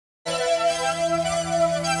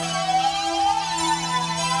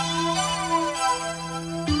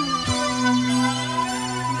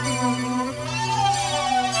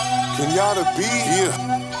Kenyattah Be.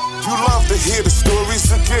 Yeah. You love to hear the stories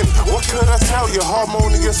again. What could I tell you?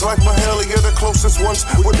 Harmonious like Mahalia, the closest ones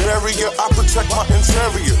with barrier. I protect my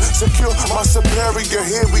interior, secure my superior.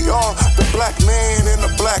 Here we are, the black man and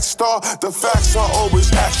the black star. The facts are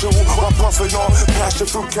always actual. I'm puffing on passion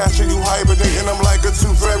fruit, catching you hibernating. I'm like a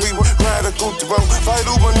tooth fairy with radical drum,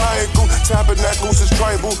 vital maniacal. Tabernacles is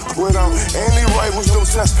tribal. Without any rivals, no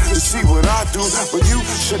test to see what I do. But you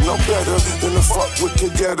should know better than to fuck with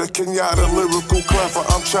Kenyattah, lyrical clever.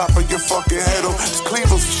 I'm chopping your fucking head off. It's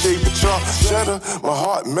cleavers for shade, but y'all cheddar. My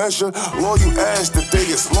heart measure. Lord, you ask, the day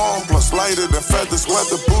is long, plus lighter than feathers,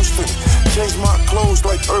 weather boosting. Change my clothes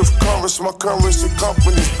like earth currents. My currency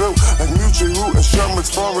company's built like mutual root insurance,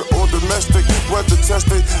 foreign or domestic. Weather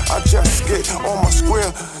tested, I just get on my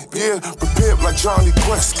square. Yeah, prepared like Johnny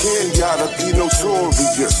Quest. Kenyattah Be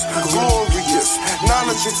notorious, glorious.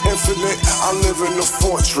 Knowledge is infinite. I live in a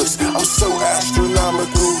fortress. I'm so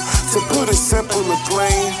astronomical. To put it simple and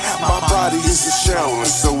plain, my body is a shell, and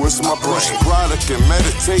so is my brain. Product and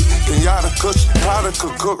meditate. Kenyattah Kush, how to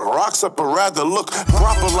cook. Rocks up and rather look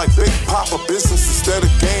proper like Big Papa. Business instead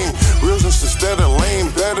of game. Realness instead of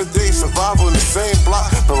lame. Better days, survival in the same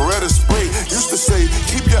block. Beretta spray. Used to say,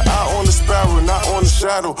 keep your eye on the sparrow, not on the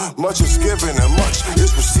shadow. Much is given and much is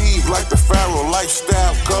received, like the Pharaoh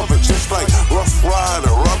lifestyle cover. Just like Rough Rider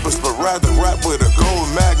rubbers, but rather rap with a gold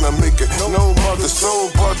magna. Make it no mother, soul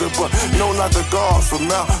brother, but no, not the God from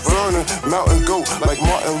Mount Vernon. Mountain goat like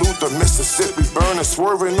Martin Luther, Mississippi burning,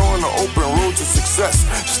 swerving on the open road to success.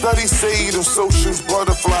 Studies say them socials,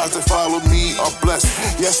 butterflies that follow me are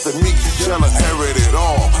blessed. Yes, the meek shall inherit it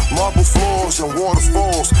all. Marble floors and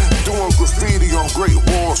waterfalls, doing graffiti on great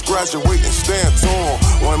walls, graduate and stand tall.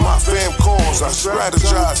 When my fam calls, I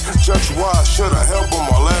strategize, judge wise, should I help them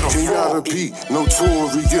or let them fall? Kenyattah Be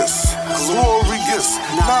notorious, glorious.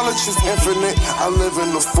 Knowledge is infinite. I live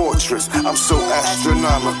in a fortress. I'm so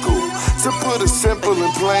astronomical. To put it simple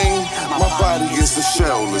and plain, my body is a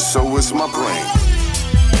shell, and so is my brain.